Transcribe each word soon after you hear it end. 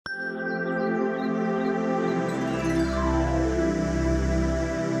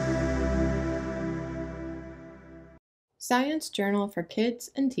Science Journal for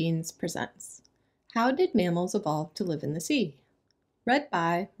Kids and Teens presents How Did Mammals Evolve to Live in the Sea? Read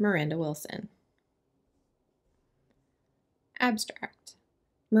by Miranda Wilson. Abstract.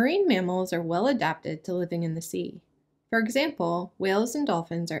 Marine mammals are well adapted to living in the sea. For example, whales and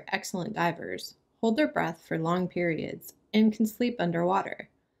dolphins are excellent divers, hold their breath for long periods, and can sleep underwater.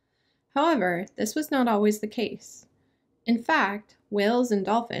 However, this was not always the case. In fact, whales and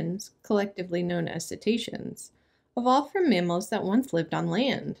dolphins, collectively known as cetaceans, evolved from mammals that once lived on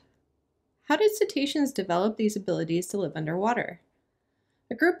land. How did cetaceans develop these abilities to live underwater?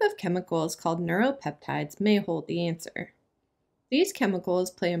 A group of chemicals called neuropeptides may hold the answer. These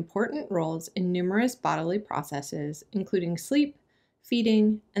chemicals play important roles in numerous bodily processes, including sleep,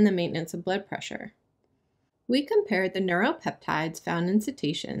 feeding, and the maintenance of blood pressure. We compared the neuropeptides found in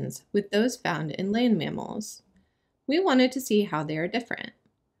cetaceans with those found in land mammals. We wanted to see how they are different.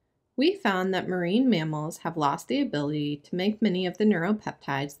 We found that marine mammals have lost the ability to make many of the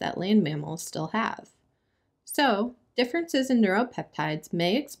neuropeptides that land mammals still have. So, differences in neuropeptides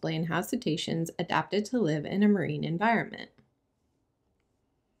may explain how cetaceans adapted to live in a marine environment.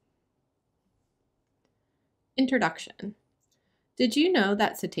 Introduction. Did you know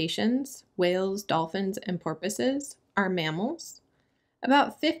that cetaceans, whales, dolphins, and porpoises are mammals?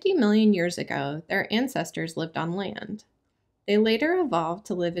 About 50 million years ago, their ancestors lived on land. They later evolved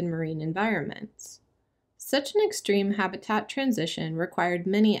to live in marine environments. Such an extreme habitat transition required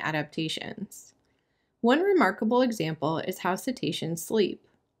many adaptations. One remarkable example is how cetaceans sleep.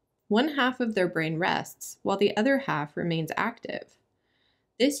 One half of their brain rests, while the other half remains active.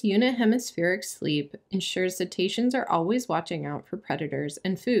 This unihemispheric sleep ensures cetaceans are always watching out for predators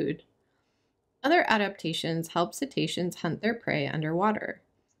and food. Other adaptations help cetaceans hunt their prey underwater.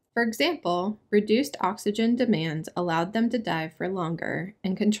 For example, reduced oxygen demands allowed them to dive for longer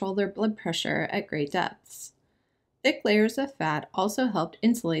and control their blood pressure at great depths. Thick layers of fat also helped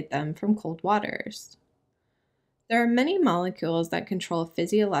insulate them from cold waters. There are many molecules that control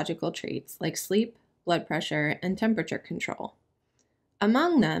physiological traits like sleep, blood pressure, and temperature control.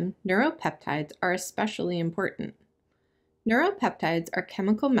 Among them, neuropeptides are especially important. Neuropeptides are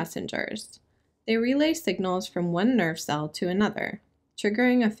chemical messengers. They relay signals from one nerve cell to another,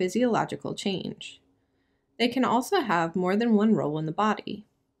 triggering a physiological change. They can also have more than one role in the body.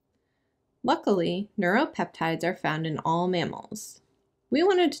 Luckily, neuropeptides are found in all mammals. We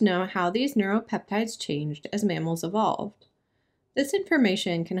wanted to know how these neuropeptides changed as mammals evolved. This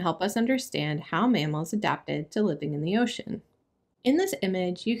information can help us understand how mammals adapted to living in the ocean. In this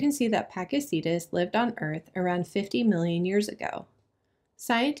image, you can see that Pakicetus lived on Earth around 50 million years ago.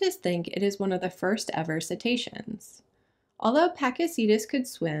 Scientists think it is one of the first ever cetaceans. Although Pakicetus could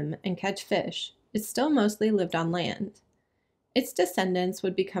swim and catch fish, it still mostly lived on land. Its descendants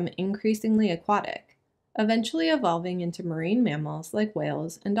would become increasingly aquatic, eventually evolving into marine mammals like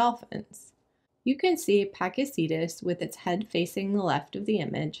whales and dolphins. You can see Pakicetus with its head facing the left of the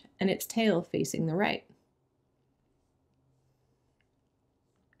image and its tail facing the right.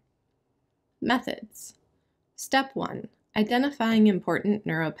 Methods. Step 1. Identifying important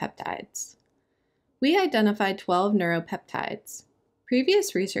neuropeptides. We identified 12 neuropeptides.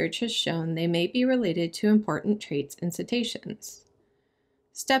 Previous research has shown they may be related to important traits in cetaceans.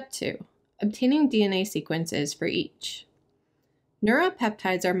 Step 2. Obtaining DNA sequences for each.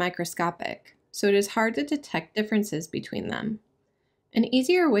 Neuropeptides are microscopic, so it is hard to detect differences between them. An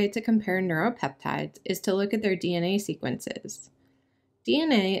easier way to compare neuropeptides is to look at their DNA sequences.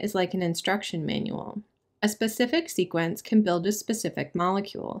 DNA is like an instruction manual. A specific sequence can build a specific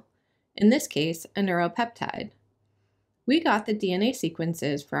molecule, in this case, a neuropeptide. We got the DNA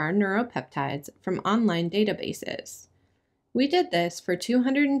sequences for our neuropeptides from online databases. We did this for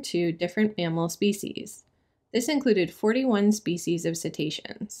 202 different mammal species. This included 41 species of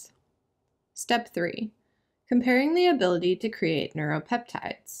cetaceans. Step 3. Comparing the ability to create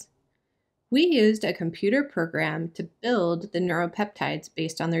neuropeptides. We used a computer program to build the neuropeptides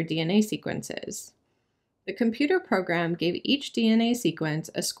based on their DNA sequences. The computer program gave each DNA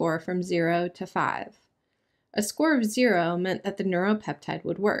sequence a score from 0 to 5. A score of 0 meant that the neuropeptide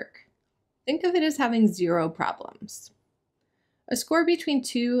would work. Think of it as having 0 problems. A score between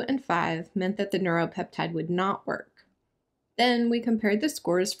 2 and 5 meant that the neuropeptide would not work. Then we compared the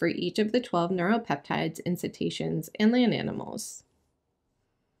scores for each of the 12 neuropeptides in cetaceans and land animals.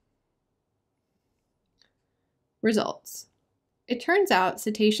 Results. It turns out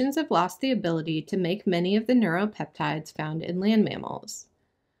cetaceans have lost the ability to make many of the neuropeptides found in land mammals.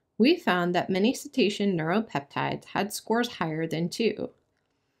 We found that many cetacean neuropeptides had scores higher than 2.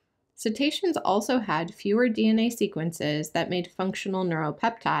 Cetaceans also had fewer DNA sequences that made functional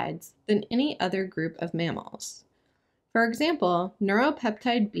neuropeptides than any other group of mammals. For example,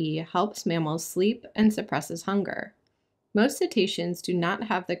 neuropeptide B helps mammals sleep and suppresses hunger. Most cetaceans do not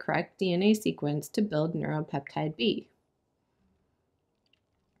have the correct DNA sequence to build neuropeptide B.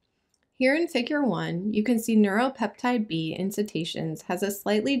 Here in Figure 1, you can see neuropeptide B in cetaceans has a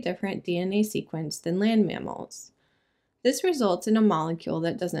slightly different DNA sequence than land mammals. This results in a molecule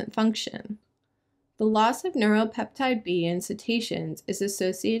that doesn't function. The loss of neuropeptide B in cetaceans is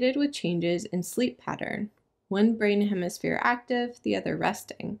associated with changes in sleep pattern, one brain hemisphere active, the other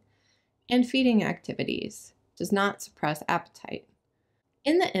resting, and feeding activities, does not suppress appetite.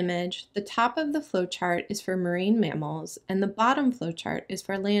 In the image, the top of the flowchart is for marine mammals and the bottom flowchart is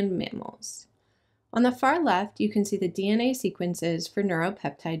for land mammals. On the far left, you can see the DNA sequences for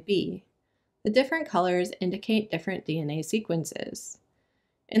neuropeptide B. The different colors indicate different DNA sequences.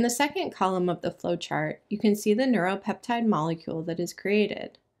 In the second column of the flowchart, you can see the neuropeptide molecule that is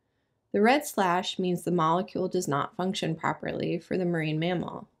created. The red slash means the molecule does not function properly for the marine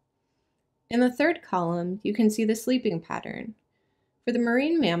mammal. In the third column, you can see the sleeping pattern. For the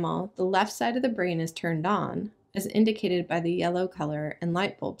marine mammal, the left side of the brain is turned on, as indicated by the yellow color and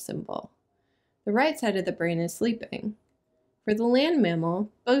light bulb symbol. The right side of the brain is sleeping. For the land mammal,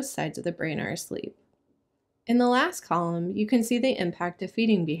 both sides of the brain are asleep. In the last column, you can see the impact of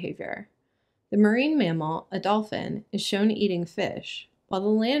feeding behavior. The marine mammal, a dolphin, is shown eating fish, while the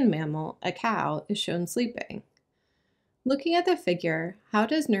land mammal, a cow, is shown sleeping. Looking at the figure, how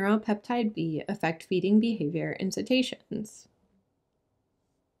does neuropeptide B affect feeding behavior in cetaceans?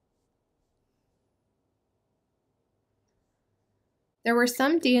 There were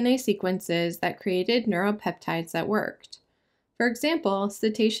some DNA sequences that created neuropeptides that worked. For example,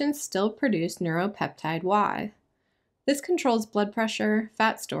 cetaceans still produce neuropeptide Y. This controls blood pressure,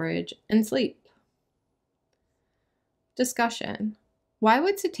 fat storage, and sleep. Discussion. Why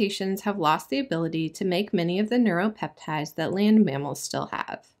would cetaceans have lost the ability to make many of the neuropeptides that land mammals still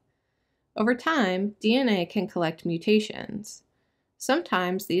have? Over time, DNA can collect mutations.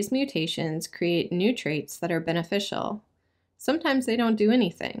 Sometimes these mutations create new traits that are beneficial. Sometimes they don't do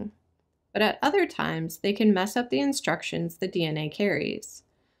anything, but at other times they can mess up the instructions the DNA carries.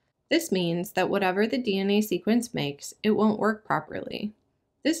 This means that whatever the DNA sequence makes, it won't work properly.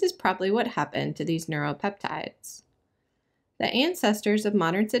 This is probably what happened to these neuropeptides. The ancestors of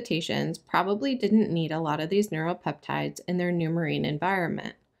modern cetaceans probably didn't need a lot of these neuropeptides in their new marine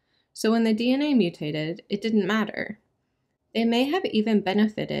environment, so when the DNA mutated, it didn't matter. They may have even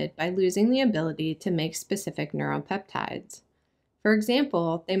benefited by losing the ability to make specific neuropeptides. For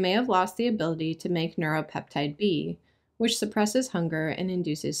example, they may have lost the ability to make neuropeptide B, which suppresses hunger and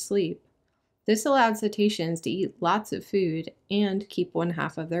induces sleep. This allowed cetaceans to eat lots of food and keep one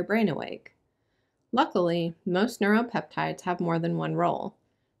half of their brain awake. Luckily, most neuropeptides have more than one role,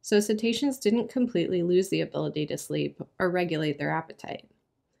 so cetaceans didn't completely lose the ability to sleep or regulate their appetite.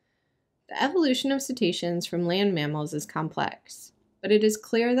 The evolution of cetaceans from land mammals is complex, but it is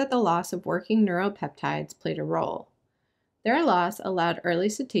clear that the loss of working neuropeptides played a role. Their loss allowed early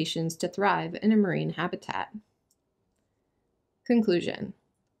cetaceans to thrive in a marine habitat. Conclusion.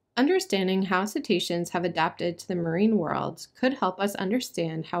 Understanding how cetaceans have adapted to the marine world could help us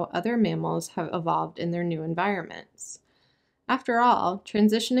understand how other mammals have evolved in their new environments. After all,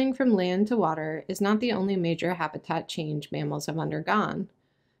 transitioning from land to water is not the only major habitat change mammals have undergone.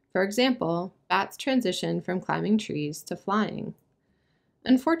 For example, bats transition from climbing trees to flying.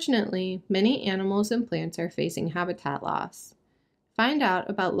 Unfortunately, many animals and plants are facing habitat loss. Find out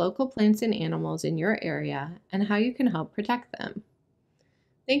about local plants and animals in your area and how you can help protect them.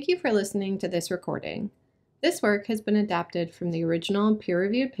 Thank you for listening to this recording. This work has been adapted from the original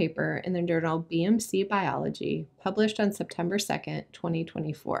peer-reviewed paper in the journal BMC Biology, published on September 2,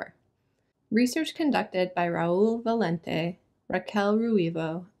 2024. Research conducted by Raul Valente, Raquel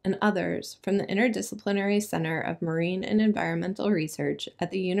Ruivo, and others from the Interdisciplinary Center of Marine and Environmental Research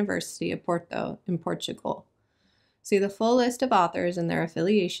at the University of Porto in Portugal. See the full list of authors and their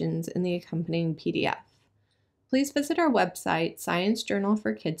affiliations in the accompanying PDF. Please visit our website,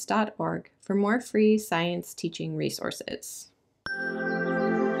 sciencejournalforkids.org, for more free science teaching resources.